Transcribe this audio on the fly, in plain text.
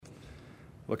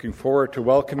Looking forward to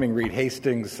welcoming Reed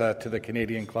Hastings to the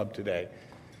Canadian Club today.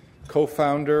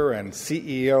 Co-founder and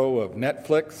CEO of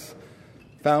Netflix,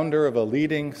 founder of a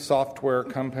leading software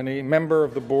company, member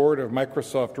of the board of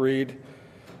Microsoft Reed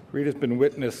has been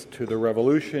witness to the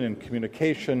revolution in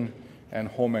communication and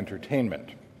home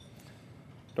entertainment.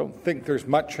 Don't think there's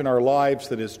much in our lives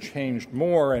that has changed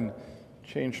more and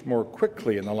changed more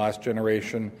quickly in the last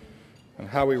generation than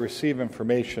how we receive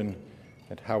information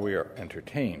and how we are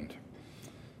entertained.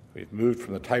 We've moved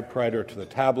from the typewriter to the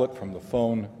tablet, from the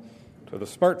phone to the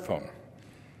smartphone.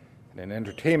 And in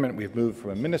entertainment, we've moved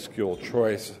from a minuscule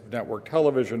choice of network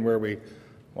television where we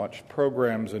watched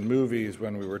programs and movies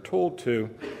when we were told to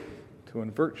a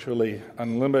virtually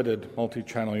unlimited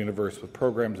multi-channel universe with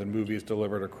programs and movies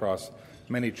delivered across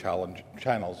many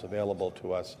channels available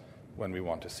to us when we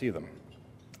want to see them.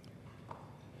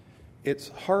 It's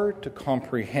hard to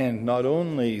comprehend not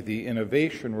only the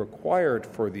innovation required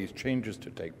for these changes to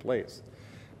take place,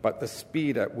 but the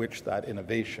speed at which that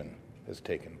innovation has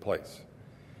taken place.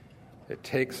 It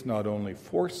takes not only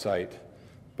foresight,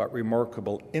 but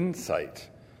remarkable insight,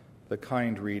 the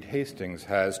kind Reed Hastings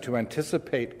has, to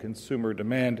anticipate consumer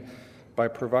demand by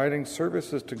providing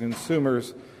services to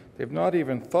consumers they've not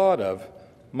even thought of,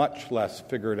 much less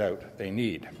figured out they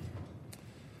need.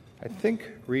 I think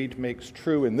Reed makes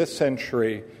true in this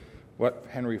century what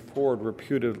Henry Ford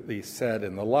reputedly said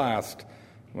in the last,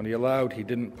 when he allowed he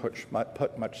didn't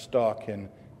put much stock in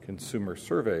consumer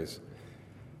surveys.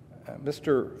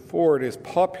 Mr. Ford is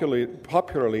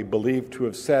popularly believed to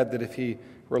have said that if he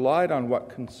relied on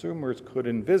what consumers could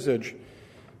envisage,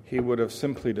 he would have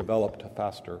simply developed a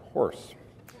faster horse.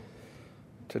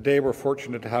 Today, we're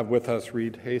fortunate to have with us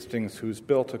Reed Hastings, who's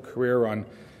built a career on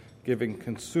giving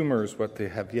consumers what they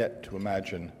have yet to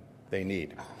imagine they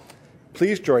need.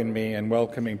 Please join me in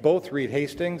welcoming both Reed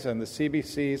Hastings and the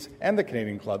CBC's and the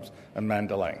Canadian Club's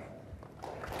Amanda Lang.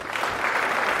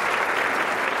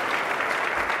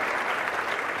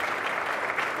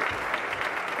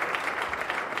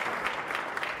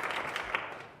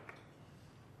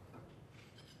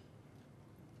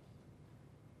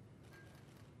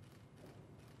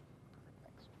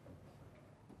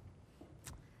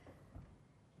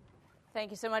 Thank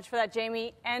you so much for that,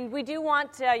 Jamie. And we do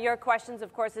want your questions,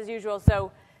 of course, as usual.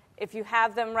 So if you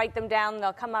have them, write them down.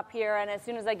 They'll come up here. And as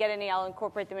soon as I get any, I'll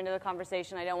incorporate them into the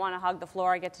conversation. I don't want to hog the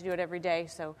floor. I get to do it every day.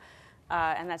 So,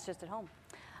 and that's just at home.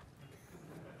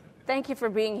 Thank you for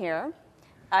being here.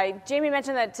 Jamie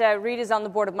mentioned that Reed is on the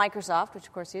board of Microsoft, which,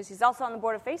 of course, he is. He's also on the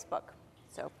board of Facebook.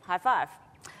 So high five.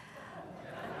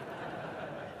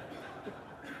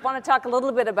 Want to talk a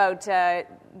little bit about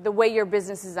the way your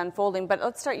business is unfolding, but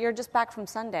let's start. You're just back from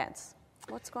Sundance.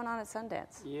 What's going on at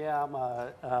Sundance? Yeah, I'm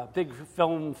a big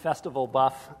film festival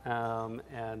buff,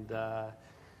 and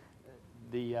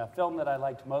the film that I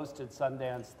liked most at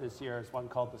Sundance this year is one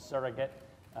called The Surrogate.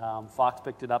 Fox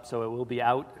picked it up, so it will be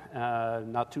out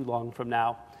not too long from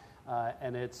now,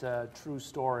 and it's a true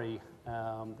story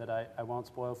that I won't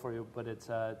spoil for you, but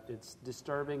it's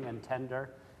disturbing and tender,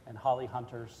 and Holly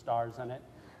Hunter stars in it.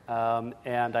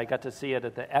 And I got to see it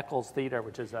at the Eccles Theatre,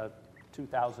 which is a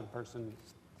 2,000-person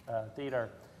theater.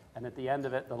 And at the end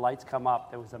of it, the lights come up.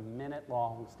 There was a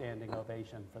minute-long standing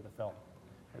ovation for the film.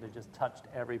 And it just touched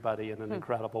everybody in an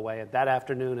incredible way. And that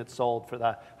afternoon, it sold for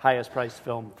the highest-priced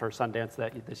film for Sundance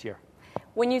this year.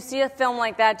 When you see a film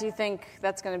like that, do you think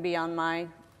that's going to be on my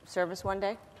service one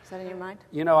day? Is that in your mind?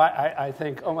 You know, I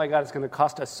think, oh, my God, it's going to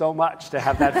cost us so much to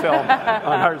have that film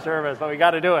on our service, but we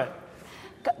got to do it.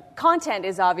 Content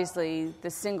is obviously the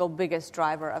single biggest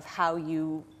driver of how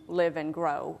you live and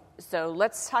grow. So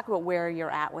let's talk about where you're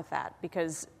at with that,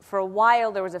 because for a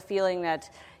while there was a feeling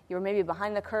that you were maybe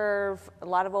behind the curve, a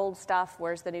lot of old stuff,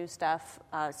 where's the new stuff?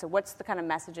 So what's the kind of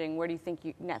messaging? Where do you think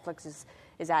Netflix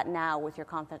is at now with your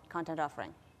content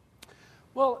offering?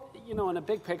 Well, you know, in a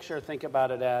big picture, think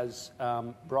about it as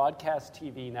broadcast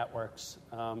TV networks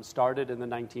started in the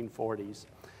 1940s.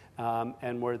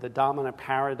 And were the dominant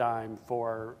paradigm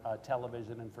for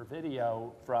television and for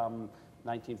video from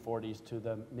 1940s to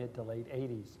the mid to late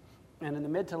 80s. And in the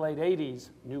mid to late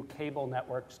 80s, new cable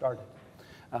networks started.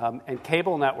 And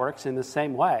cable networks, in the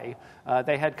same way,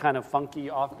 they had kind of funky,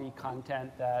 offbeat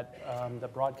content that the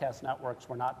broadcast networks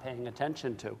were not paying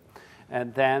attention to.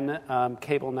 And then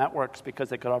cable networks, because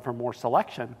they could offer more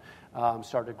selection,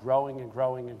 started growing and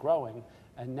growing and growing.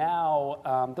 And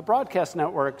now the broadcast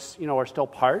networks, you know, are still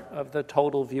part of the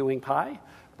total viewing pie,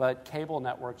 but cable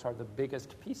networks are the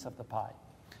biggest piece of the pie.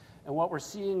 And what we're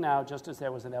seeing now, just as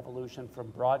there was an evolution from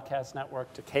broadcast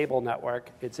network to cable network,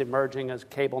 it's emerging as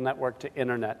cable network to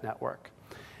internet network.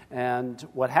 And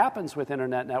what happens with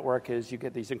internet network is you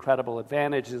get these incredible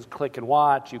advantages, click and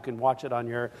watch. You can watch it on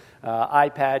your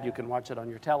iPad. You can watch it on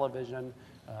your television.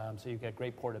 So you get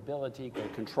great portability,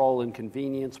 great control and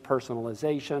convenience,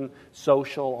 personalization,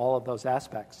 social, all of those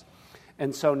aspects.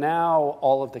 And so now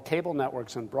all of the cable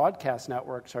networks and broadcast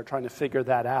networks are trying to figure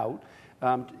that out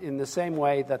in the same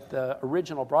way that the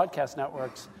original broadcast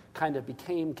networks kind of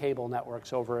became cable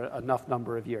networks over enough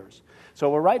number of years. So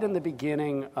we're right in the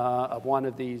beginning of one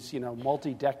of these,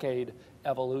 multi-decade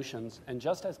evolutions. And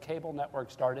just as cable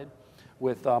networks started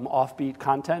with offbeat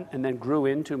content and then grew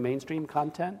into mainstream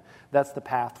content, that's the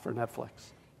path for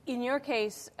Netflix. In your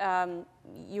case,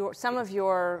 some of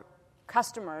your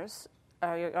customers,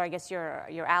 or I guess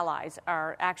your allies,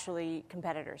 are actually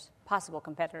competitors, possible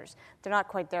competitors. They're not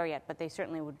quite there yet, but they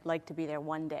certainly would like to be there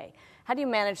one day. How do you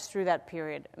manage through that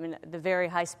period? I mean, the very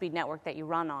high-speed network that you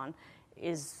run on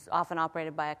is often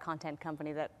operated by a content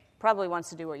company that probably wants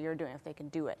to do what you're doing if they can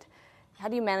do it. How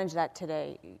do you manage that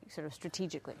today, sort of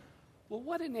strategically? Well,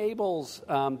 what enables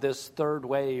this third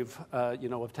wave,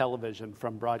 of television,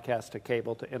 from broadcast to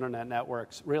cable to internet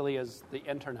networks, really is the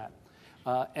internet.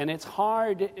 And it's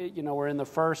hard, we're in the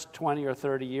first 20 or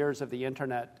 30 years of the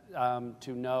internet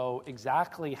to know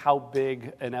exactly how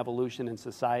big an evolution in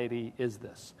society is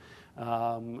this.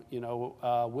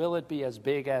 Will it be as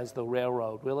big as the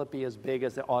railroad? Will it be as big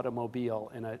as the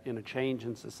automobile in a change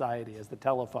in society as the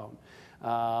telephone?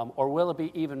 Or will it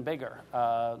be even bigger,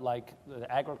 like the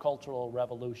agricultural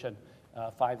revolution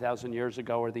 5,000 years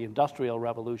ago or the Industrial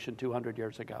Revolution 200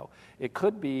 years ago? It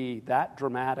could be that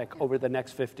dramatic over the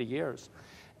next 50 years.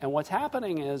 And what's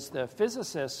happening is the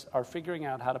physicists are figuring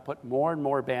out how to put more and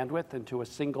more bandwidth into a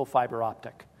single fiber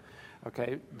optic.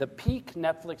 Okay, the peak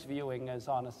Netflix viewing is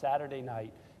on a Saturday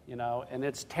night, and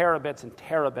it's terabits and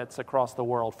terabits across the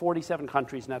world. 47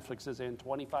 countries Netflix is in,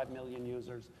 25 million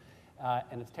users,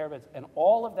 and it's terabits. And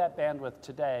all of that bandwidth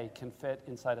today can fit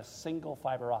inside a single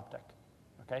fiber optic.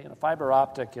 Okay, and a fiber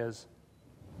optic is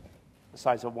the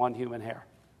size of one human hair.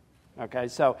 Okay,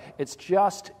 so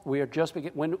we are just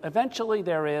beginning. When eventually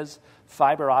there is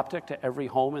fiber optic to every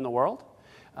home in the world,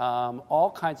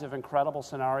 all kinds of incredible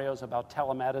scenarios about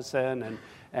telemedicine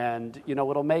and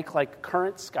it'll make like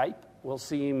current Skype will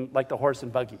seem like the horse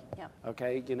and buggy,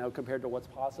 okay, compared to what's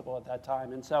possible at that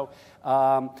time. And so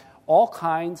all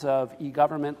kinds of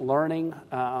e-government learning,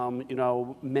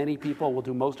 many people will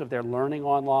do most of their learning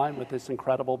online with this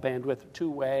incredible bandwidth,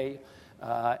 two-way,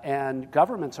 and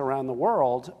governments around the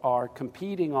world are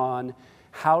competing on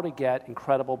how to get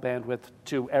incredible bandwidth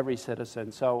to every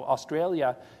citizen. So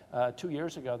Australia, 2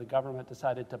 years ago, the government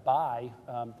decided to buy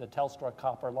the Telstra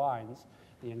copper lines,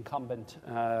 the incumbent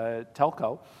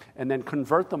telco, and then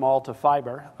convert them all to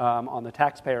fiber on the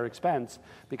taxpayer expense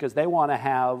because they want to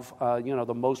have,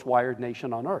 the most wired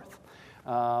nation on Earth.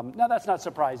 Now, that's not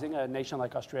surprising, a nation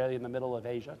like Australia in the middle of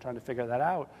Asia trying to figure that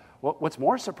out. What's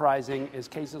more surprising is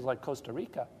cases like Costa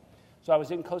Rica. So I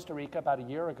was in Costa Rica about a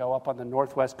year ago up on the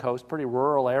northwest coast, pretty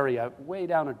rural area, way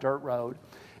down a dirt road,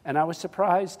 and I was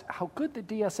surprised how good the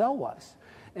DSL was.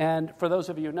 And for those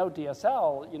of you who know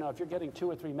DSL, if you're getting 2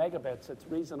 or 3 megabits, it's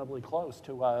reasonably close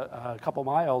to a couple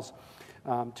miles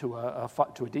to a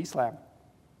DSLAM.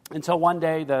 And so one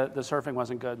day the surfing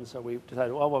wasn't good, and so we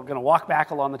decided, we're going to walk back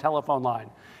along the telephone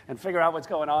line and figure out what's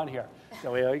going on here.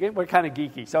 So we're kind of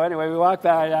geeky. So anyway, we walk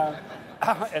back,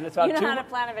 and it's about how to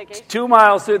plan a vacation. 2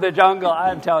 miles through the jungle.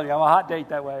 I'm telling you, I'm a hot date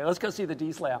that way. Let's go see the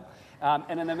DSLAM.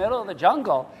 And in the middle of the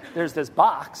jungle, there's this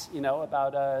box,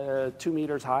 about 2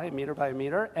 meters high, a meter by a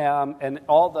meter, and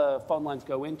all the phone lines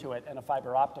go into it, and a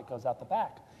fiber optic goes out the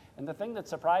back. And the thing that's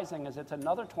surprising is it's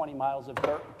another 20 miles of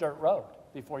dirt road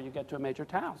before you get to a major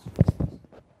town.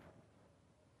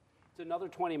 It's another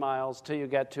 20 miles till you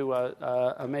get to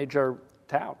a major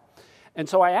town. And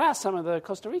so I asked some of the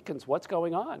Costa Ricans, what's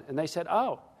going on? And they said,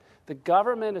 the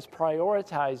government is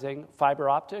prioritizing fiber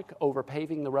optic over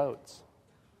paving the roads.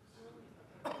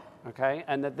 Okay,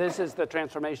 and that this is the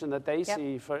transformation that they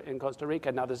see in Costa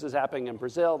Rica. Now, this is happening in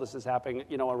Brazil. This is happening,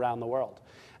 around the world.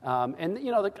 And,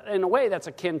 in a way, that's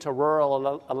akin to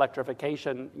rural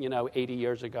electrification, 80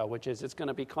 years ago, which is it's going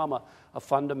to become a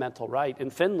fundamental right. In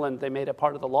Finland, they made it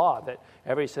part of the law that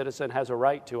every citizen has a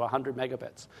right to 100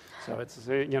 megabits. So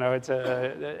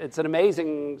it's an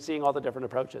amazing seeing all the different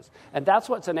approaches. And that's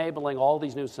what's enabling all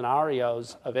these new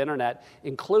scenarios of internet,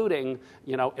 including,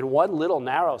 in one little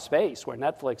narrow space where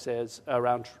Netflix is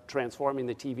around transforming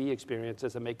the TV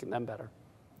experiences and making them better.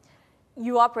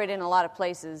 You operate in a lot of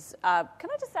places. Can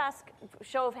I just ask,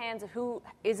 show of hands, who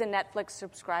is a Netflix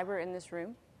subscriber in this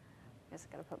room? I guess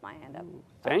I've got to put my hand up.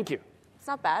 Thank you. It's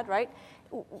not bad, right?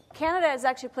 Canada is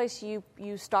actually a place you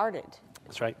started.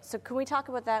 That's right. So can we talk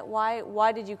about that?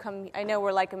 Why did you come? I know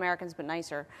we're like Americans, but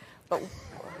nicer. But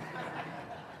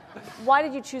why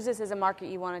did you choose this as a market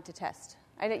you wanted to test?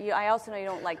 I also know you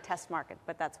don't like test market,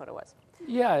 but that's what it was.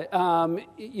 Yeah,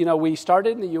 we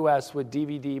started in the U.S. with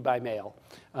DVD by mail,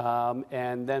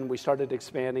 and then we started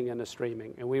expanding into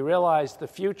streaming. And we realized the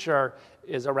future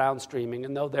is around streaming,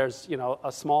 and though there's,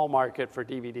 a small market for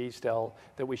DVD still,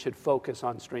 that we should focus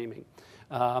on streaming.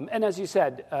 And as you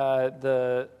said,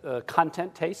 the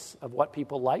content tastes of what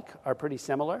people like are pretty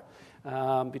similar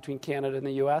between Canada and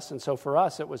the U.S. And so for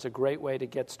us, it was a great way to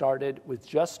get started with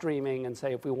just streaming and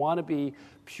say, if we want to be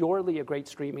purely a great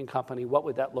streaming company, what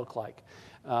would that look like?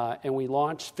 And we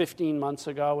launched 15 months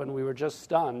ago, and we were just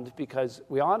stunned because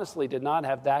we honestly did not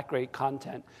have that great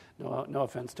content. No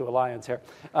offense to Alliance here,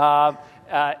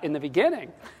 in the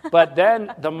beginning. But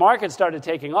then the market started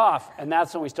taking off, and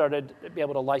that's when we started to be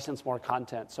able to license more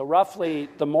content. So roughly,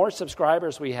 the more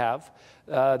subscribers we have,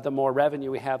 the more revenue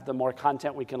we have, the more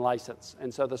content we can license.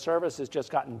 And so the service has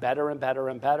just gotten better and better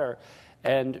and better.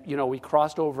 And, we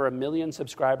crossed over 1 million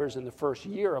subscribers in the first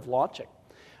year of launching.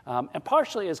 And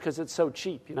partially is because it's so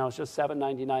cheap. It's just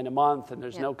 $7.99 a month, and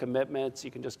there's no commitments.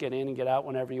 You can just get in and get out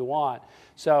whenever you want.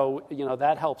 So,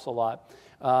 that helps a lot.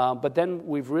 But then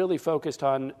we've really focused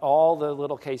on all the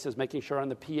little cases, making sure on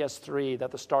the PS3 that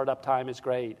the startup time is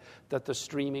great, that the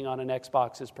streaming on an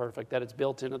Xbox is perfect, that it's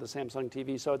built into the Samsung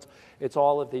TV. So it's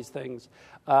all of these things.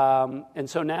 And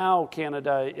so now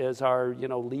Canada is our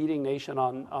leading nation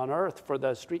on earth for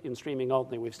the streaming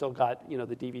only. We've still got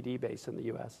the DVD base in the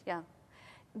U.S. Yeah.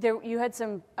 You had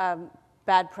some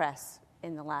bad press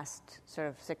in the last sort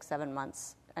of 6-7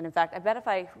 months. And in fact, I bet if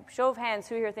I show of hands,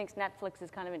 who here thinks Netflix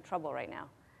is kind of in trouble right now?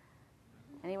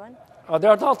 Anyone? Oh,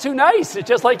 they're all too nice. It's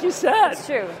just like you said. It's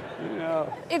true.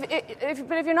 But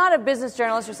if you're not a business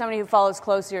journalist or somebody who follows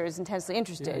closely or is intensely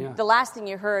interested, the last thing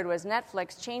you heard was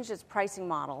Netflix changed its pricing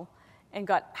model and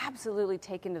got absolutely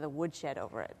taken to the woodshed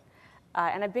over it.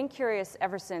 And I've been curious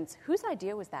ever since. Whose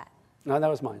idea was that? No, that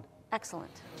was mine.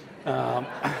 Excellent.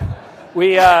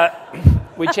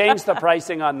 We changed the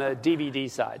pricing on the DVD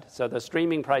side. So the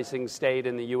streaming pricing stayed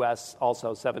in the U.S.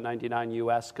 also $7.99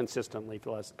 U.S. consistently for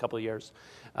the last couple of years.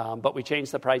 But we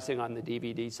changed the pricing on the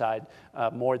DVD side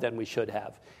more than we should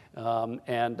have.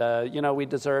 We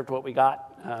deserved what we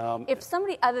got. If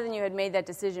somebody other than you had made that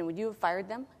decision, would you have fired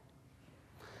them?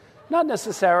 Not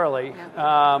necessarily.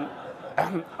 No.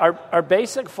 Our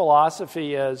basic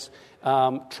philosophy is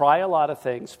try a lot of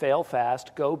things, fail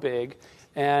fast, go big.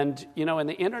 And, in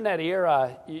the internet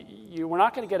era, we're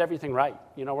not going to get everything right.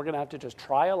 We're going to have to just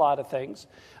try a lot of things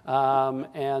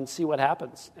and see what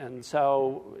happens. And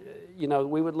so,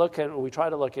 we try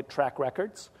to look at track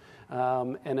records.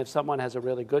 And if someone has a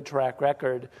really good track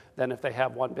record, then if they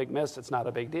have one big miss, it's not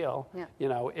a big deal.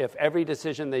 Yeah. If every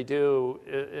decision they do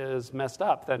is messed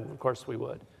up, then, of course, we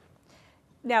would.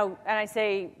 Now, and I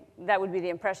say that would be the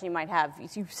impression you might have.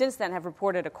 You since then have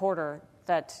reported a quarter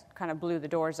that kind of blew the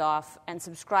doors off, and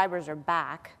subscribers are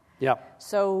back. Yeah.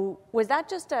 So was that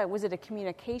just was it a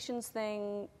communications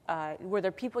thing? Were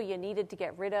there people you needed to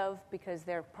get rid of because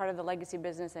they're part of the legacy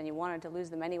business and you wanted to lose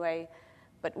them anyway?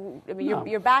 But I mean, No.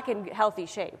 you're back in healthy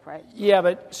shape, right? Yeah,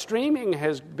 but streaming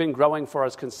has been growing for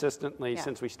us consistently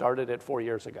since we started it 4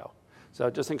 years ago.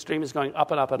 So just think streaming is going up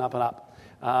and up and up and up.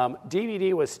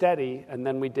 DVD was steady, and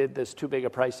then we did this too big a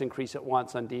price increase at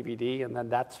once on DVD, and then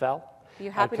that fell. Are you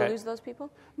happy to lose those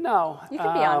people? No. You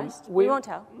can be honest. We won't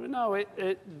tell. No,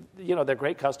 they're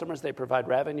great customers. They provide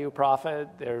revenue, profit,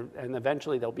 and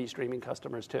eventually they'll be streaming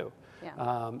customers too.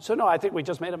 Yeah. No, I think we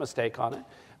just made a mistake on it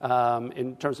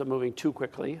in terms of moving too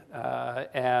quickly.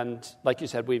 And like you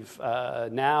said, we've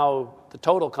now the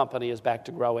total company is back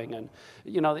to growing. And,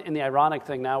 in the ironic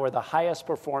thing now, we're the highest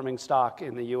performing stock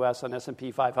in the U.S. on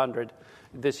S&P 500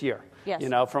 this year. Yes.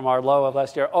 From our low of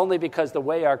last year, only because the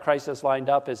way our crisis lined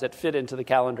up is it fit into the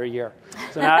calendar year.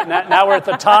 So now we're at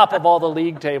the top of all the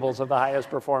league tables of the highest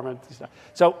performance.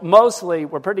 So mostly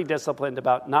we're pretty disciplined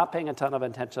about not paying a ton of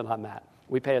attention on that.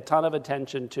 We pay a ton of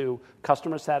attention to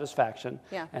customer satisfaction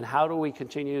and how do we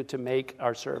continue to make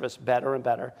our service better and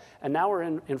better. And now we're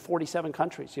in 47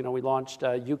 countries. We launched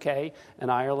UK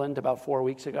and Ireland about 4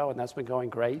 weeks ago, and that's been going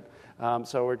great.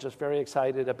 So we're just very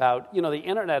excited about, the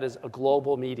internet is a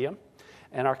global medium,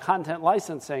 and our content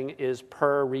licensing is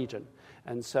per region.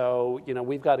 And so,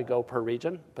 we've got to go per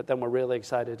region, but then we're really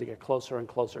excited to get closer and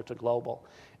closer to global.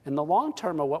 In the long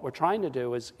term of what we're trying to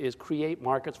do is create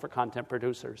markets for content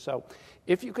producers. So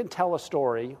if you can tell a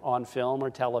story on film or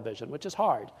television, which is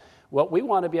hard, what we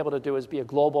want to be able to do is be a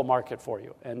global market for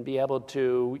you and be able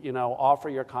to, offer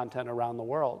your content around the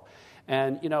world.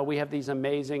 And, we have these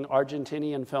amazing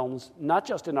Argentinian films, not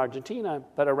just in Argentina,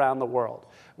 but around the world.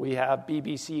 We have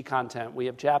BBC content. We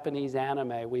have Japanese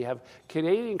anime. We have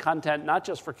Canadian content, not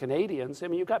just for Canadians. I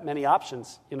mean, you've got many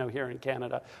options, here in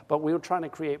Canada. But we were trying to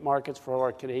create markets for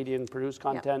our Canadian-produced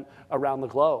content around the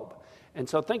globe. And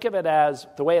so think of it as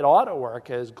the way it ought to work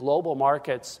is global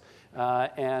markets.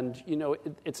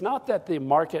 It's not that the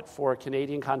market for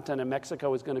Canadian content in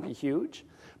Mexico is going to be huge,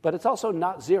 but it's also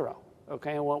not zero.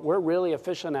 Okay, and what we're really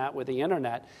efficient at with the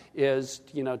internet is,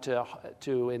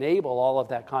 to enable all of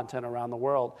that content around the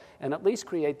world and at least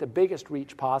create the biggest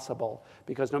reach possible.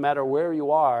 Because no matter where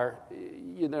you are,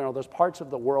 there's parts of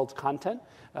the world's content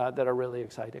that are really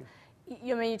exciting.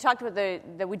 You talked about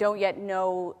that we don't yet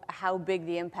know how big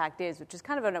the impact is, which is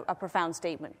kind of a profound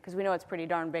statement because we know it's pretty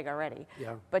darn big already.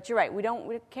 Yeah. But you're right,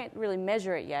 we can't really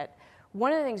measure it yet.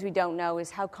 One of the things we don't know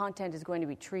is how content is going to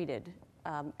be treated.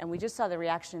 And we just saw the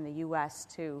reaction in the U.S.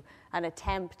 to an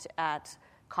attempt at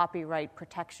copyright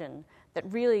protection that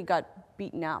really got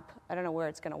beaten up. I don't know where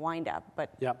it's going to wind up,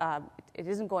 but it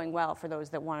isn't going well for those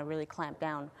that want to really clamp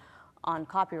down on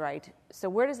copyright. So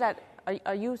where does that?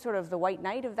 Are you sort of the white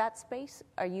knight of that space?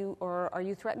 Are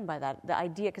you threatened by that? The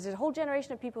idea, because there's a whole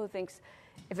generation of people who thinks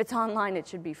if it's online, it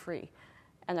should be free,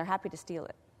 and they're happy to steal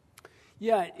it.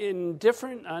 Yeah, in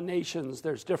different nations,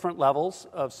 there's different levels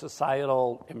of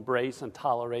societal embrace and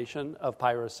toleration of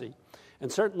piracy.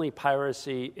 And certainly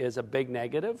piracy is a big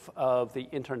negative of the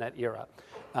internet era.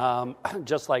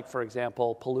 Just like, for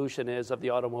example, pollution is of the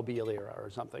automobile era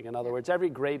or something. In other words, every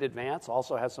great advance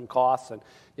also has some costs, and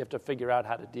you have to figure out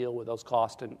how to deal with those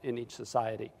costs in each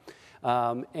society.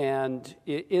 And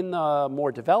in the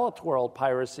more developed world,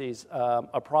 piracy's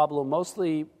a problem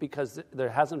mostly because there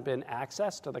hasn't been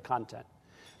access to the content.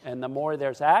 And the more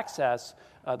there's access,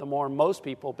 the more most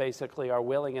people basically are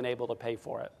willing and able to pay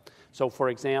for it. So, for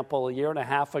example, a year and a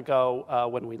half ago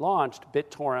when we launched,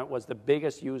 BitTorrent was the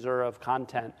biggest user of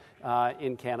content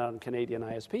in Canada and Canadian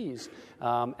ISPs.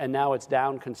 And now it's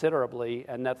down considerably,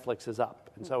 and Netflix is up.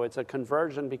 And so it's a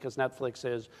conversion because Netflix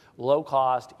is low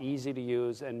cost, easy to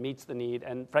use, and meets the need.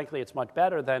 And frankly, it's much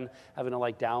better than having to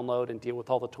download and deal with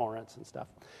all the torrents and stuff.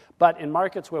 But in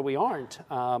markets where we aren't,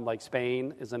 like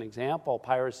Spain is an example,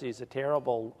 piracy is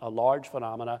a large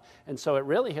phenomena. And so it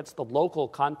really hits the local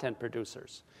content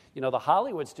producers. The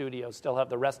Hollywood studios still have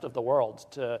the rest of the world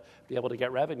to be able to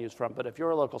get revenues from. But if you're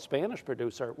a local Spanish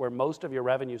producer where most of your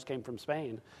revenues came from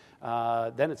Spain,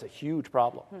 then it's a huge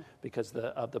problem because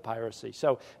of the piracy.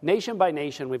 So nation by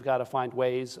nation, we've got to find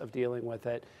ways of dealing with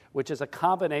it, which is a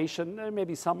combination, there may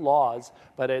be some laws,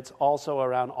 but it's also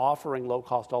around offering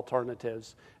low-cost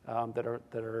alternatives that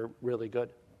are really good.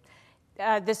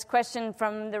 This question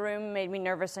from the room made me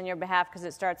nervous on your behalf because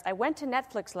it starts, I went to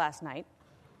Netflix last night.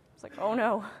 It's like, oh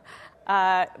no.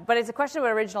 But it's a question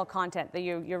about original content, that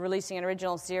you're releasing an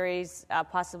original series,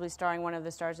 possibly starring one of the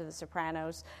stars of The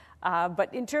Sopranos.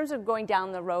 But in terms of going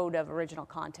down the road of original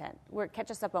content,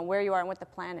 catch us up on where you are and what the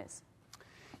plan is.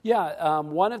 Yeah,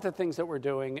 one of the things that we're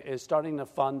doing is starting to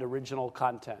fund original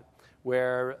content,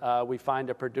 where we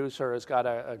find a producer has got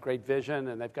a great vision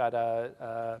and they've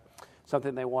got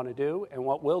something they want to do, and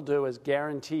what we'll do is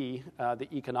guarantee the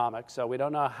economics. So we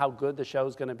don't know how good the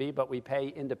show's going to be, but we pay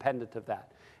independent of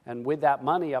that. And with that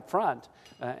money up front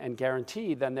and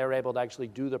guaranteed, then they're able to actually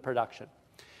do the production.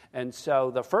 And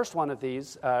so the first one of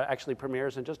these actually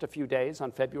premieres in just a few days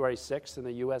on February 6th in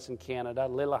the U.S. and Canada,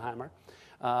 Lillehammer.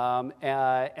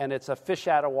 And it's a fish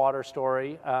out of water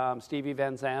story. Stevie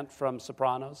Van Zandt from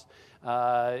Sopranos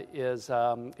is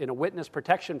in a witness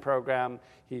protection program.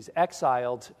 He's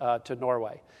exiled to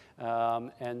Norway.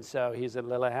 And so he's in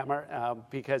Lillehammer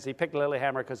because he picked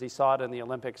Lillehammer because he saw it in the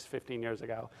Olympics 15 years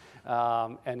ago.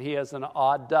 And he is an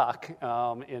odd duck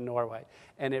in Norway.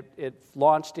 And it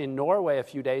launched in Norway a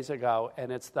few days ago,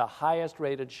 and it's the highest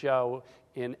rated show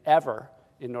ever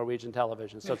in Norwegian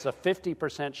television. So it's a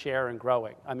 50% share and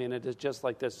growing. I mean, it is just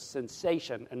like this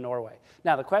sensation in Norway.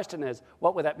 Now, the question is,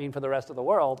 what would that mean for the rest of the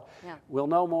world? Yeah. We'll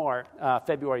know more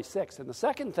February 6th. And the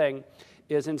second thing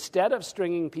is, instead of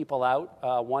stringing people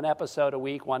out one episode a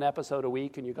week,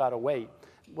 and you got to wait,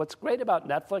 what's great about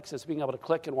Netflix is being able to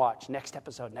click and watch next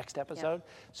episode. Yeah.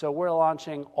 So we're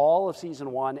launching all of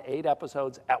season 1, 8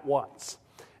 episodes at once.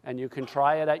 And you can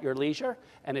try it at your leisure,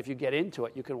 and if you get into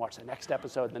it, you can watch the next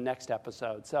episode.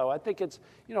 So I think it's,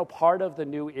 part of the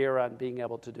new era and being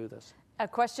able to do this. A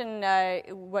question,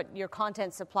 what your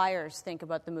content suppliers think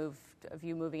about the move of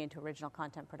you moving into original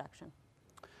content production?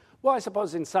 Well, I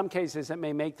suppose in some cases it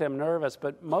may make them nervous,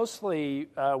 but mostly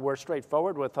we're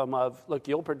straightforward with them of, look,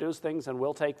 you'll produce things and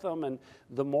we'll take them, and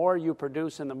the more you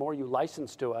produce and the more you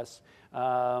license to us,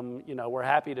 we're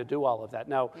happy to do all of that.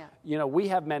 Now, we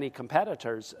have many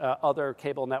competitors, other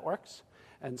cable networks,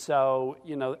 and so,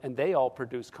 and they all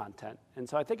produce content. And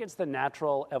so I think it's the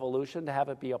natural evolution to have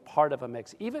it be a part of a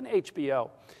mix. Even HBO,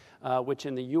 which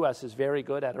in the U.S. is very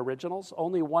good at originals.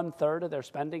 Only 1/3 of their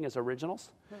spending is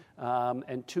originals,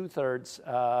 and 2/3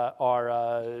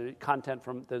 are content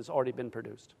that has already been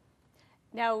produced.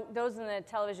 Now, those in the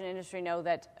television industry know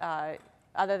that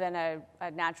other than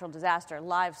a natural disaster,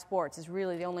 live sports is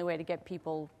really the only way to get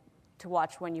people to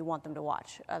watch when you want them to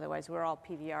watch. Otherwise, we're all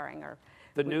PVRing.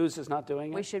 The news is not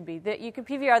doing it? We should be. You can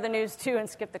PVR the news, too, and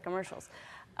skip the commercials.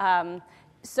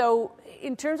 So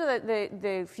in terms of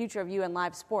the future of you and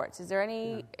live sports, is there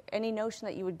any notion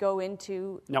that you would go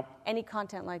into any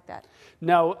content like that?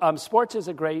 No, sports is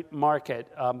a great market,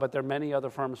 but there are many other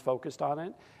firms focused on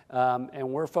it.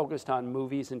 And we're focused on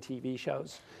movies and TV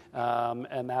shows,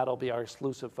 and that'll be our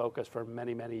exclusive focus for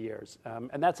many, many years.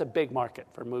 And that's a big market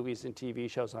for movies and TV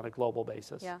shows on a global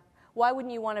basis. Yeah. Why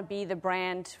wouldn't you want to be the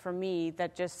brand for me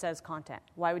that just says content?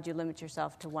 Why would you limit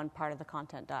yourself to one part of the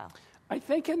content dial? I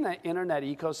think in the internet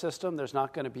ecosystem, there's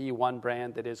not going to be one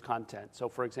brand that is content. So,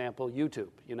 for example, YouTube,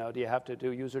 do you have to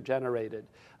do user-generated?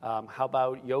 How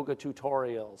about yoga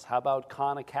tutorials? How about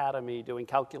Khan Academy doing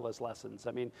calculus lessons?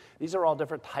 I mean, these are all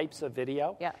different types of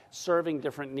video serving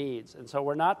different needs. And so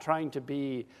we're not trying to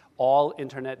be all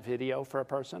internet video for a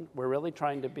person. We're really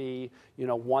trying to be,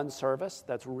 one service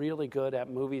that's really good at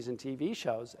movies and TV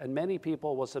shows. And many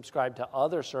people will subscribe to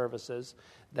other services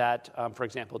that, for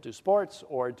example, do sports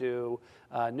or do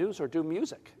news or do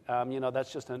music.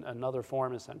 That's just another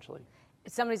form, essentially.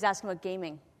 Somebody's asking about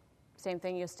gaming. Same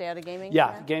thing, you'll stay out of gaming?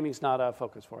 Yeah, gaming's not a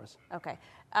focus for us. Okay.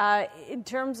 In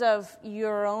terms of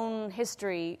your own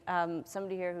history,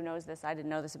 somebody here who knows this, I didn't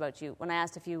know this about you. When I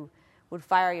asked if you would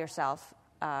fire yourself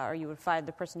or you would fire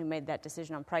the person who made that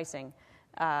decision on pricing,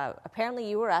 apparently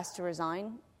you were asked to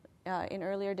resign in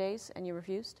earlier days and you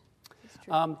refused?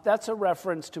 That's a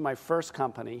reference to my first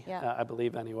company, I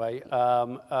believe anyway,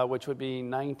 which would be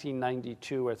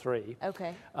 1992 or 3.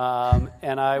 Okay.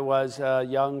 And I was a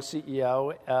young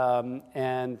CEO,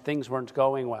 and things weren't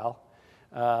going well.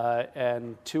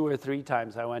 And 2 or 3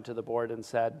 times I went to the board and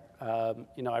said,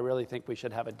 I really think we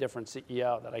should have a different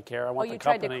CEO that I care. I want the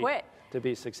company to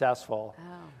be successful.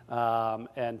 Oh.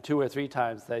 And 2 or 3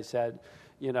 times they said,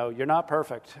 you're not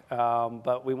perfect,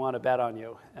 but we want to bet on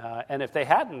you. And if they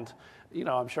hadn't,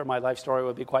 I'm sure my life story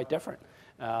would be quite different.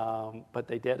 But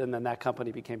they did, and then that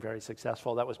company became very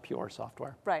successful. That was Pure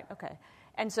Software. Right, okay.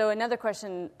 And so another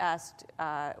question asked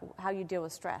how you deal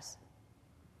with stress.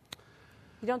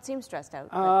 You don't seem stressed out.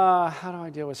 How do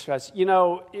I deal with stress?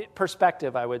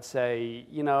 Perspective, I would say.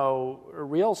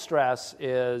 Real stress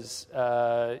is,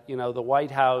 the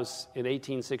White House in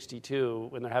 1862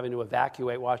 when they're having to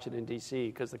evacuate Washington, D.C.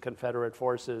 because the Confederate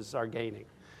forces are gaining.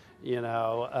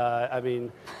 Real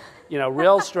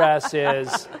stress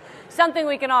is... something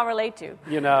we can all relate to.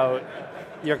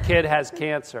 Your kid has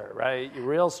cancer, right?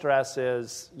 Real stress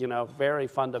is, very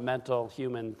fundamental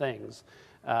human things.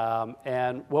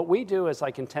 And what we do is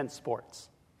like intense sports,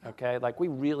 okay? Like we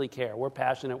really care. We're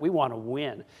passionate. We want to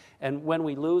win. And when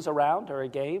we lose a round or a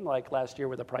game, like last year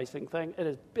with the pricing thing, it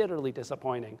is bitterly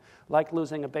disappointing, like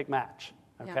losing a big match,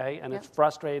 okay? And it's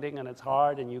frustrating and it's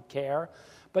hard and you care.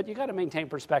 But you got to maintain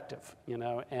perspective,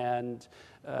 and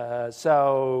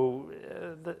so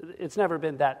it's never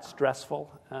been that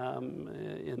stressful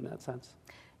in that sense.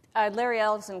 Larry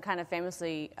Ellison kind of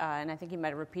famously, and I think he might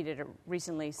have repeated it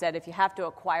recently, said if you have to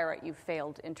acquire it, you've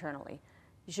failed internally.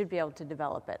 You should be able to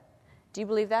develop it. Do you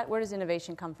believe that? Where does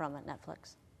innovation come from at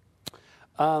Netflix?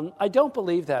 I don't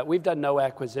believe that. We've done no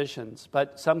acquisitions,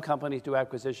 but some companies do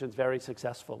acquisitions very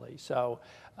successfully. So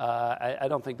I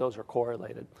don't think those are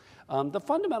correlated. The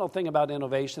fundamental thing about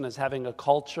innovation is having a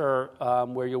culture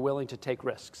where you're willing to take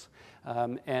risks.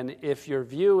 And if your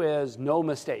view is no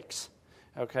mistakes,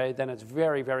 okay, then it's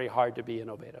very, very hard to be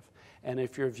innovative. And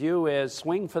if your view is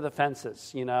swing for the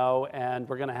fences, and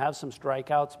we're going to have some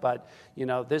strikeouts, but,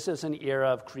 this is an era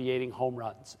of creating home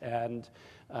runs. And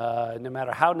no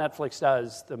matter how Netflix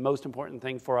does, the most important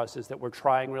thing for us is that we're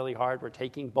trying really hard, we're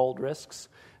taking bold risks,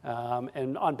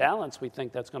 and on balance, we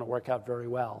think that's going to work out very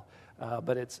well.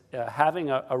 But it's having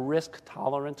a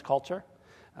risk-tolerant culture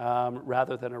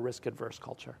rather than a risk-adverse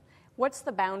culture. What's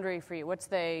the boundary for you? What's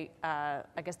the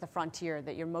frontier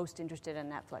that you're most interested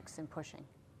in Netflix in pushing?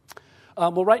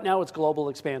 Well, right now it's global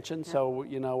expansion, so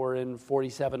we're in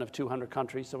 47 of 200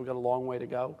 countries, so we've got a long way to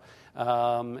go,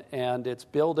 and it's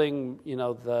building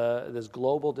this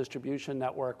global distribution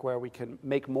network where we can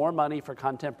make more money for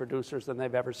content producers than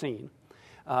they've ever seen,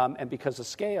 and because of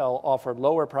scale, offer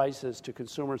lower prices to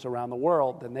consumers around the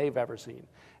world than they've ever seen.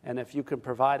 And if you can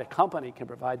provide, a company can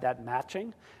provide that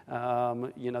matching,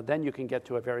 then you can get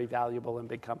to a very valuable and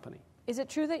big company. Is it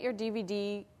true that your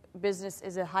DVD business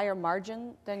is a higher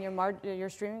margin than your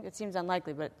streaming? It seems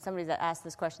unlikely, but somebody's asked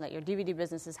this question, that your DVD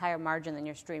business is higher margin than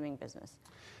your streaming business.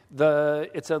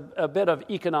 It's a bit of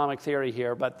economic theory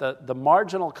here, but the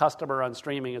marginal customer on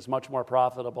streaming is much more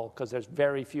profitable because there's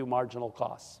very few marginal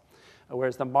costs.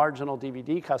 Whereas the marginal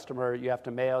DVD customer, you have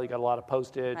to mail, you got a lot of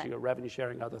postage, right. You got revenue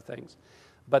sharing, other things.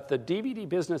 But the DVD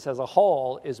business as a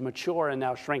whole is mature and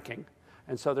now shrinking,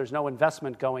 and so there's no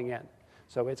investment going in.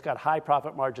 So it's got high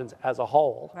profit margins as a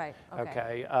whole. Right.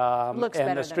 Okay. Looks and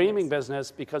better the streaming business,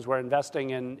 because we're investing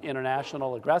in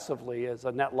international aggressively, is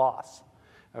a net loss.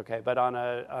 Okay. But on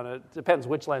a depends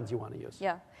which lens you want to use.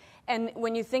 Yeah. And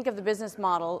when you think of the business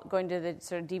model going to the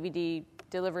sort of DVD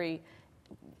delivery,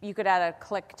 you could add a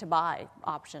click to buy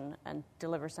option and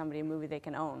deliver somebody a movie they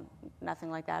can own.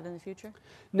 Nothing like that in the future?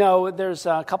 No, there's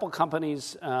a couple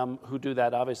companies who do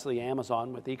that, obviously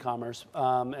Amazon with e-commerce,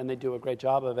 and they do a great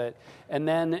job of it. And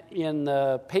then in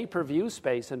the pay-per-view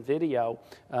space and video,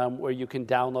 where you can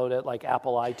download it, like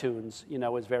Apple iTunes,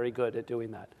 is very good at doing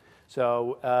that.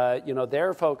 So,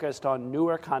 they're focused on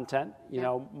newer content,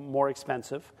 more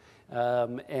expensive,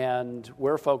 and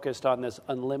we're focused on this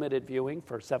unlimited viewing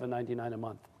for $7.99 a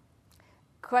month.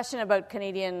 Question about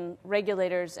Canadian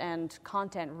regulators and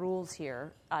content rules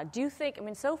here. Do you think,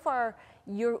 so far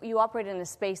you operate in a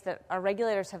space that our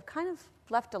regulators have kind of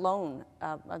left alone,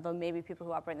 although maybe people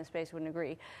who operate in the space wouldn't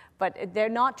agree, but they're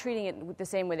not treating it the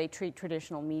same way they treat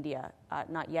traditional media,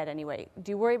 not yet anyway.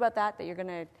 Do you worry about that you're going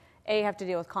to, A, have to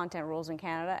deal with content rules in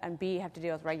Canada, and B, have to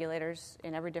deal with regulators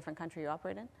in every different country you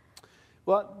operate in?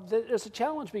 Well, there's a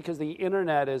challenge because the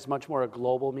internet is much more a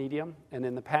global medium, and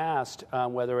in the past,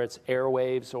 whether it's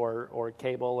airwaves or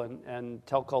cable and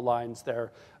telco lines,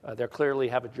 they clearly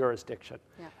have a jurisdiction.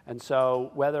 Yeah. And so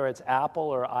whether it's Apple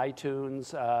or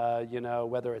iTunes,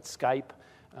 whether it's Skype,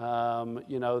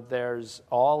 there's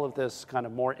all of this kind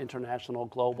of more international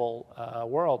global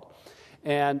world.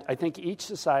 And I think each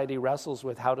society wrestles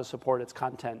with how to support its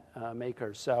content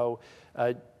makers. So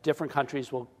different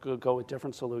countries will go with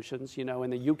different solutions. In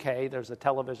the UK, there's a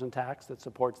television tax that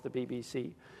supports the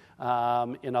BBC.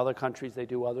 In other countries, they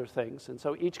do other things. And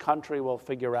so each country will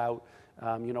figure out,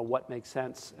 what makes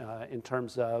sense in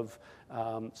terms of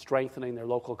strengthening their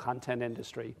local content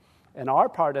industry. And our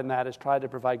part in that is try to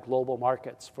provide global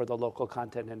markets for the local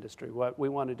content industry. What we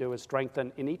want to do is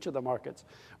strengthen in each of the markets,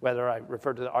 whether I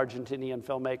refer to the Argentinian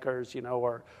filmmakers,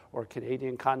 or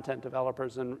Canadian content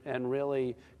developers, and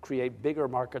really create bigger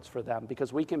markets for them,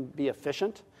 because we can be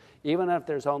efficient. Even if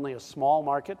there's only a small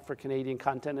market for Canadian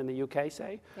content in the UK,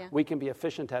 say, we can be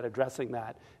efficient at addressing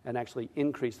that and actually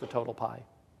increase the total pie.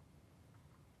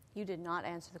 You did not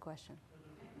answer the question.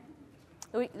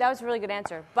 That was a really good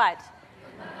answer, but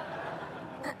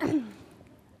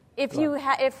if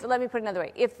let me put it another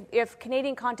way, if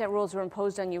Canadian content rules were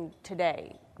imposed on you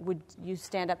today, would you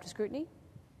stand up to scrutiny?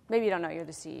 Maybe you don't know. You're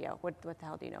the CEO. What the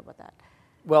hell do you know about that?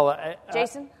 Well,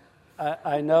 Jason,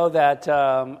 I know that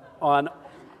on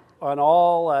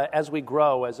all as we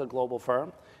grow as a global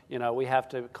firm, we have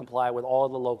to comply with all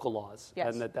the local laws,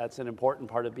 yes. And that's an important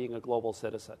part of being a global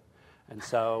citizen. And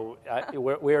so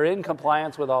we're in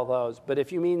compliance with all those. But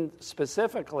if you mean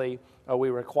specifically, are we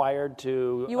required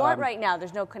to... You aren't right now.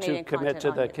 There's no Canadian content to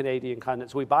commit to the Canadian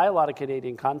content. So we buy a lot of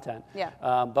Canadian content. Yeah.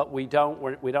 But we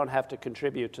don't have to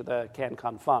contribute to the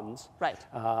CanCon funds. Right.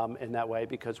 In that way,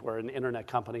 because we're an internet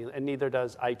company, and neither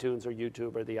does iTunes or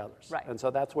YouTube or the others. Right. And so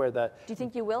that's where the... Do you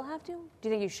think you will have to? Do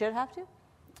you think you should have to?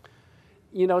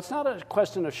 It's not a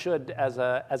question of should as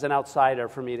an outsider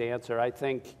for me to answer. I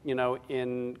think,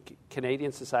 in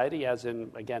Canadian society, as in,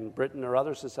 again, Britain or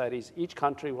other societies, each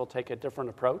country will take a different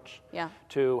approach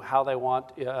to how they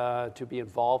want to be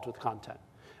involved with content.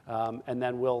 And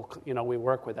then we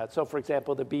work with that. So, for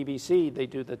example, the BBC, they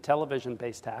do the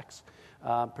television-based tax,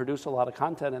 produce a lot of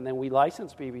content, and then we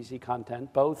license BBC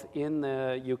content both in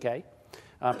the UK,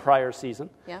 prior season,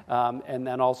 and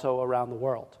then also around the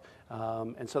world.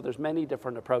 And so there's many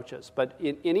different approaches. But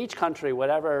in each country,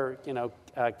 whatever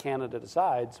Canada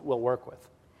decides, we'll work with.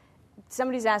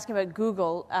 Somebody's asking about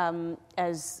Google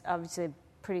as obviously a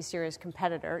pretty serious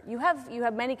competitor. You have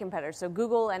many competitors, so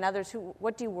Google and others.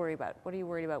 What do you worry about? What are you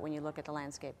worried about when you look at the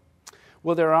landscape?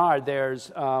 Well, there are.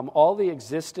 There's all the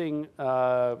existing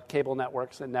cable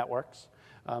networks and networks.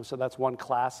 So that's one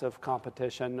class of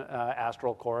competition,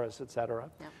 Astral, Chorus, et cetera.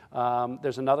 Yeah.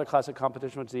 There's another class of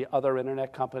competition, which is the other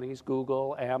internet companies,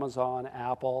 Google, Amazon,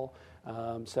 Apple,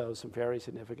 so some very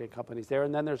significant companies there.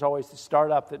 And then there's always the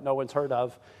startup that no one's heard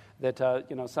of that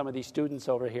some of these students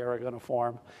over here are going to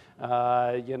form,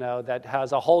 that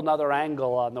has a whole nother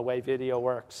angle on the way video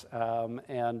works.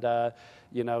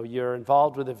 You're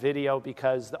involved with the video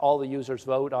because all the users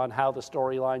vote on how the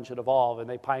storyline should evolve, and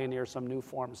they pioneer some new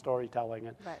form of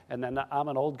storytelling. And then I'm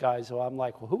an old guy, so I'm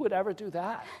like, well, who would ever do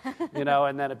that?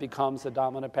 And then it becomes the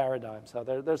dominant paradigm. So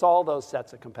there's all those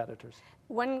sets of competitors.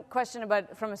 One question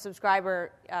from a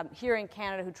subscriber here in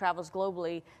Canada who travels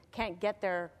globally can't get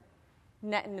their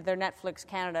Netflix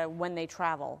Canada when they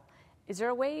travel. Is there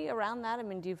a way around that? I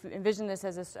mean, do you envision this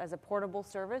as a portable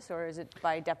service, or is it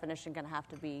by definition going to have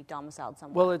to be domiciled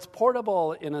somewhere? Well, it's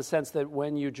portable in a sense that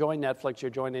when you join Netflix, you're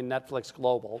joining Netflix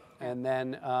Global. And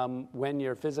then when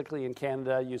you're physically in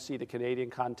Canada, you see the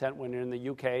Canadian content. When you're in the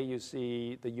UK, you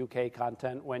see the UK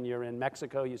content. When you're in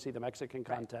Mexico, you see the Mexican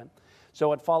content.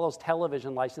 So it follows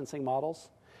television licensing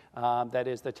models. That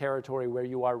is the territory where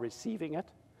you are receiving it.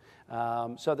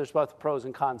 So there's both pros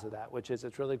and cons of that, which is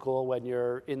it's really cool when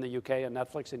you're in the UK and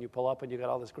Netflix and you pull up and you got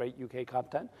all this great UK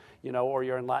content, or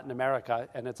you're in Latin America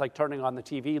and it's like turning on the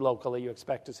TV locally. You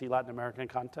expect to see Latin American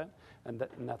content, and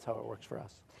that's how it works for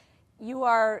us. You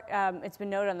are, it's been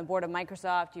noted, on the board of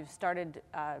Microsoft. You've started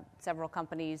several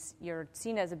companies. You're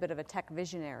seen as a bit of a tech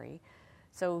visionary.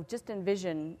 So just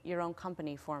envision your own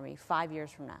company for me 5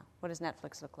 years from now. What does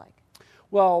Netflix look like?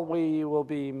 Well, we will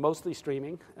be mostly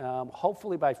streaming.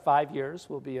 Hopefully by 5 years,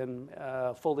 we'll be in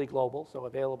fully global, so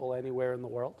available anywhere in the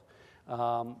world.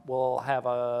 We'll have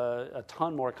a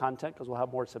ton more content because we'll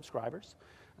have more subscribers.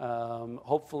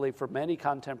 Hopefully for many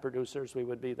content producers, we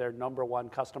would be their number one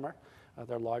customer,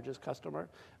 their largest customer.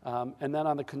 And then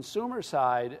on the consumer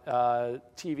side,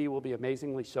 TV will be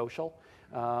amazingly social.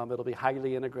 It'll be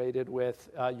highly integrated with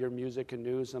your music and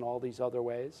news and all these other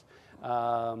ways.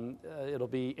 It'll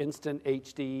be instant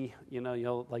HD.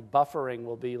 Like buffering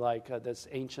will be like this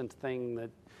ancient thing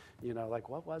that, like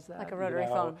what was that? Like a rotary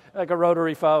phone. Like a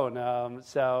rotary phone.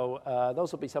 So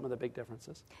those will be some of the big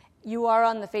differences. You are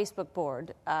on the Facebook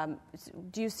board.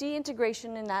 Do you see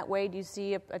integration in that way? Do you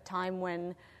see a time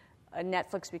when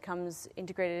Netflix becomes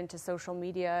integrated into social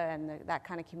media and that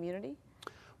kind of community?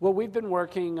 Well, we've been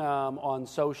working on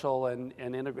social and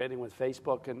integrating with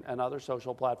Facebook and other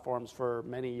social platforms for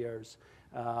many years.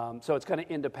 So it's kind of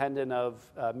independent of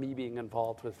me being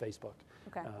involved with Facebook.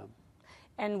 Okay.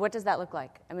 And what does that look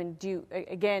like? I mean,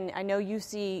 I know you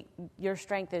see your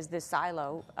strength is this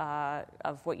silo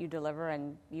of what you deliver,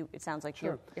 and it sounds like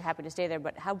Sure. you're happy to stay there,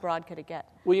 but how broad could it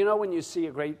get? Well, when you see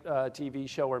a great TV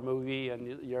show or movie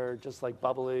and you're just like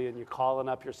bubbly and you're calling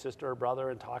up your sister or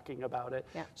brother and talking about it.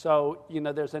 Yeah. So,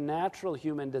 there's a natural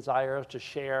human desire to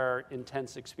share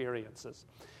intense experiences.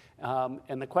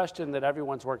 And the question that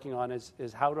everyone's working on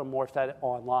is how to morph that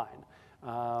online.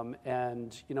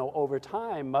 Over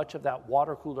time, much of that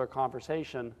water cooler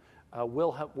conversation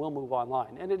will move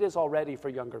online, and it is already for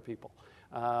younger people.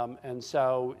 And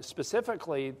so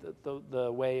specifically,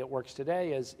 the way it works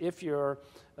today is if you're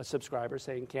a subscriber,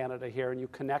 say in Canada here, and you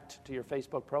connect to your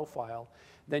Facebook profile,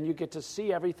 then you get to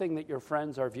see everything that your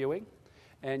friends are viewing,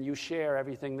 and you share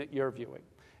everything that you're viewing.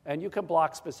 And you can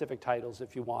block specific titles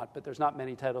if you want, but there's not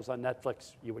many titles on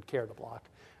Netflix you would care to block.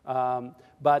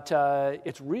 But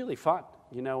it's really fun,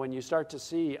 when you start to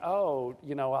see,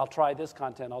 I'll try this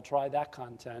content, I'll try that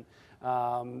content,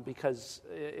 because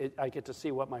I get to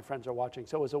see what my friends are watching.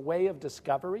 So as a way of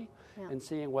discovery and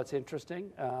seeing what's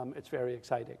interesting, it's very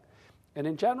exciting. And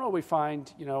in general, we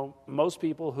find, most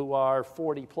people who are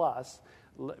 40 plus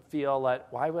feel that,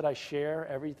 why would I share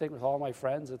everything with all my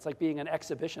friends? It's like being an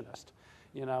exhibitionist.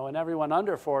 And everyone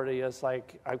under 40 is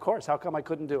like, of course, how come I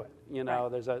couldn't do it? Right.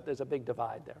 There's a big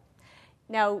divide there.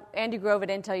 Now, Andy Grove at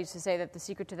Intel used to say that the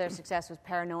secret to their success was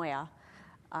paranoia.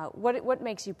 What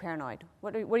makes you paranoid?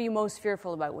 What are you most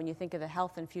fearful about when you think of the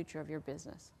health and future of your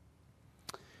business?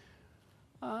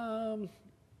 We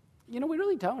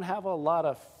really don't have a lot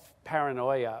of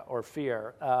paranoia or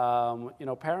fear.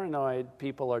 Paranoid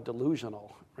people are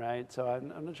delusional. Right, so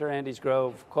I'm not sure Andy's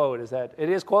Grove quote is that it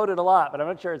is quoted a lot, but I'm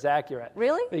not sure it's accurate.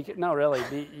 Really? No, really.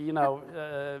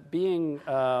 Being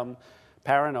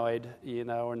paranoid,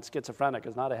 and schizophrenic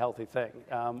is not a healthy thing.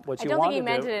 I don't think he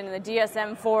meant it in the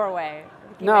DSM-4 way.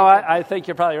 No, I think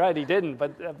you're probably right. He didn't,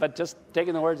 but just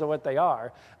taking the words of what they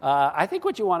are, I think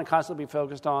what you want to constantly be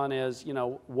focused on is,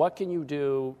 what can you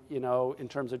do, in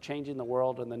terms of changing the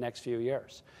world in the next few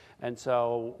years. And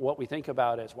so what we think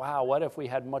about is, wow, what if we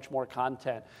had much more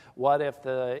content? What if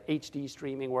the HD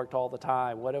streaming worked all the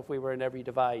time? What if we were in every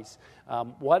device?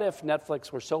 What if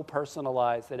Netflix were so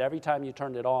personalized that every time you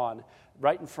turned it on,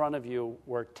 right in front of you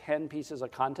were 10 pieces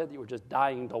of content that you were just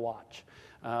dying to watch?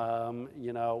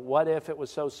 What if it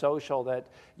was so social that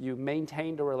you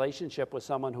maintained a relationship with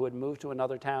someone who had moved to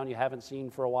another town you haven't seen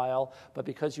for a while, but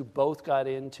because you both got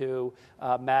into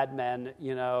Mad Men,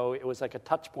 it was like a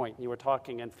touch point. You were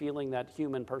talking and feeling that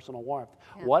human personal warmth.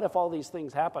 Yeah. What if all these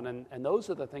things happen? And those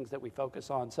are the things that we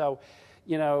focus on. So,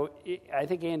 I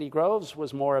think Andy Groves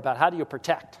was more about how do you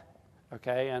protect,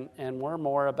 okay? And we're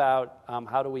more about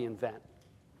how do we invent.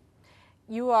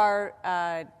 You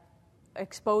are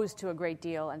exposed to a great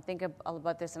deal, and think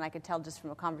about this, and I could tell just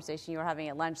from a conversation you were having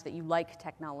at lunch that you like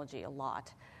technology a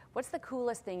lot. What's the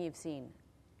coolest thing you've seen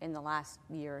in the last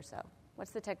year or so?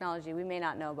 What's the technology we may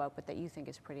not know about, but that you think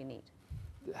is pretty neat?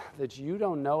 That you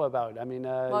don't know about? I mean,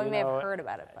 well, we may have heard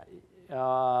about it, but.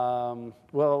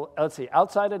 Well, let's see.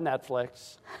 Outside of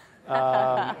Netflix,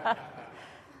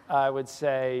 I would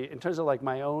say, in terms of like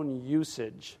my own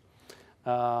usage,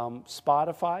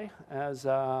 Spotify as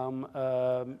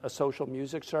a social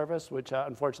music service, which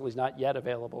unfortunately is not yet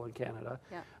available in Canada.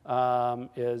 Yeah.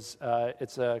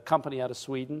 It's a company out of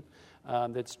Sweden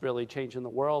that's really changing the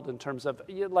world in terms of,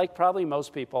 like probably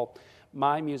most people,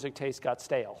 my music taste got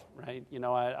stale, right?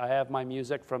 I have my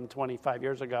music from 25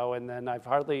 years ago, and then I've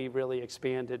hardly really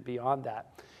expanded beyond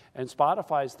that. And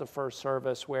Spotify is the first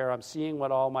service where I'm seeing what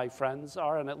all my friends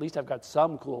are, and at least I've got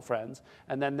some cool friends.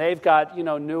 And then they've got,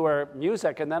 newer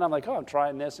music, and then I'm like, oh, I'm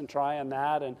trying this and trying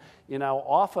that. And,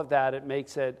 off of that, it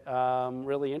makes it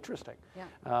really interesting.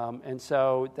 Yeah. And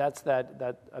so that's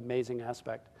that amazing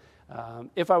aspect.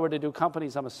 If I were to do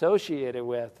companies I'm associated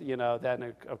with,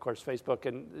 then, of course, Facebook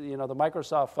and, the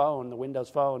Microsoft phone, the Windows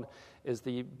phone, is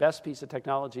the best piece of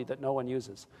technology that no one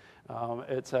uses.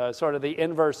 It's sort of the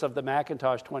inverse of the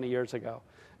Macintosh 20 years ago.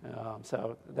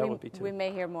 So that would be two. We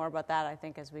may hear more about that, I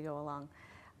think, as we go along.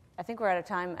 I think we're out of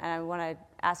time, and I want to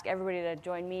ask everybody to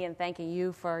join me in thanking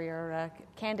you for your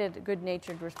candid,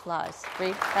 good-natured replies.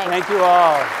 Reid, thanks. Thank you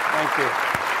all. Thank you.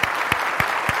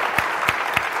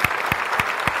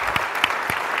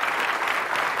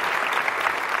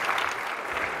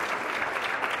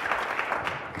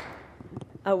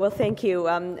 Well, thank you.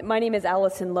 My name is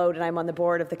Alison Lode, and I'm on the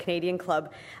board of the Canadian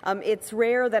Club. It's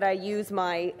rare that I use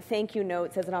my thank you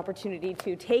notes as an opportunity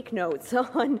to take notes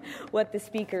on what the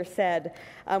speaker said,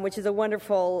 which is a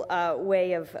wonderful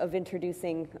way of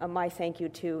introducing my thank you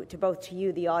to both to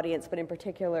you, the audience, but in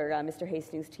particular, Mr.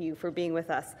 Hastings, to you for being with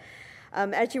us.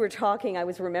 As you were talking, I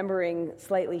was remembering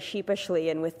slightly sheepishly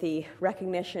and with the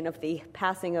recognition of the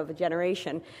passing of a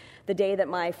generation, the day that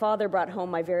my father brought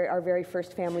home our very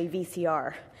first family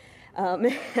VCR.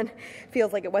 And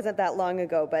feels like it wasn't that long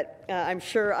ago, but I'm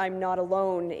sure I'm not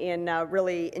alone in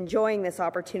really enjoying this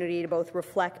opportunity to both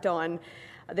reflect on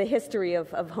the history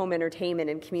of home entertainment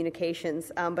and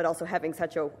communications, but also having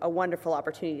such a wonderful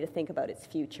opportunity to think about its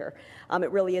future.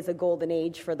 It really is a golden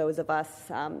age for those of us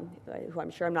who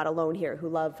I'm sure I'm not alone here, who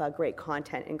love great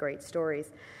content and great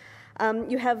stories.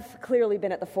 You have clearly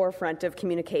been at the forefront of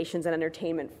communications and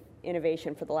entertainment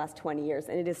innovation for the last 20 years,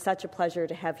 and it is such a pleasure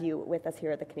to have you with us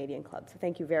here at the Canadian Club. So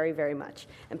thank you very, very much,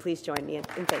 and please join me in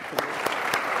thanking you.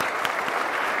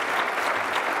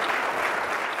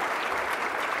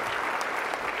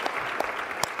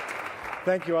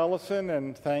 Thank you, Alison,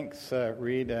 and thanks,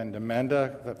 Reid and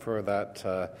Amanda, for that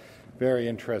very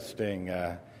interesting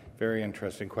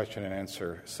question and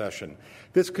answer session.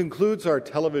 This concludes our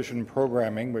television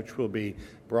programming, which will be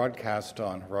broadcast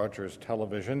on Rogers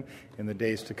Television in the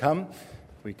days to come.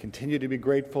 We continue to be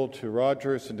grateful to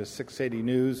Rogers and to 680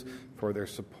 News for their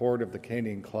support of the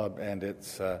Canadian Club and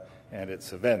its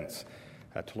events.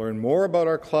 To learn more about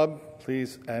our club,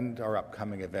 and our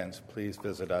upcoming events, please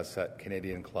visit us at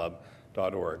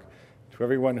canadianclub.org. To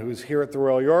everyone who's here at the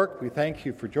Royal York, we thank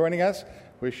you for joining us.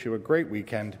 Wish you a great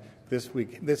weekend. This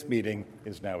meeting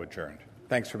is now adjourned.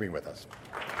 Thanks for being with us.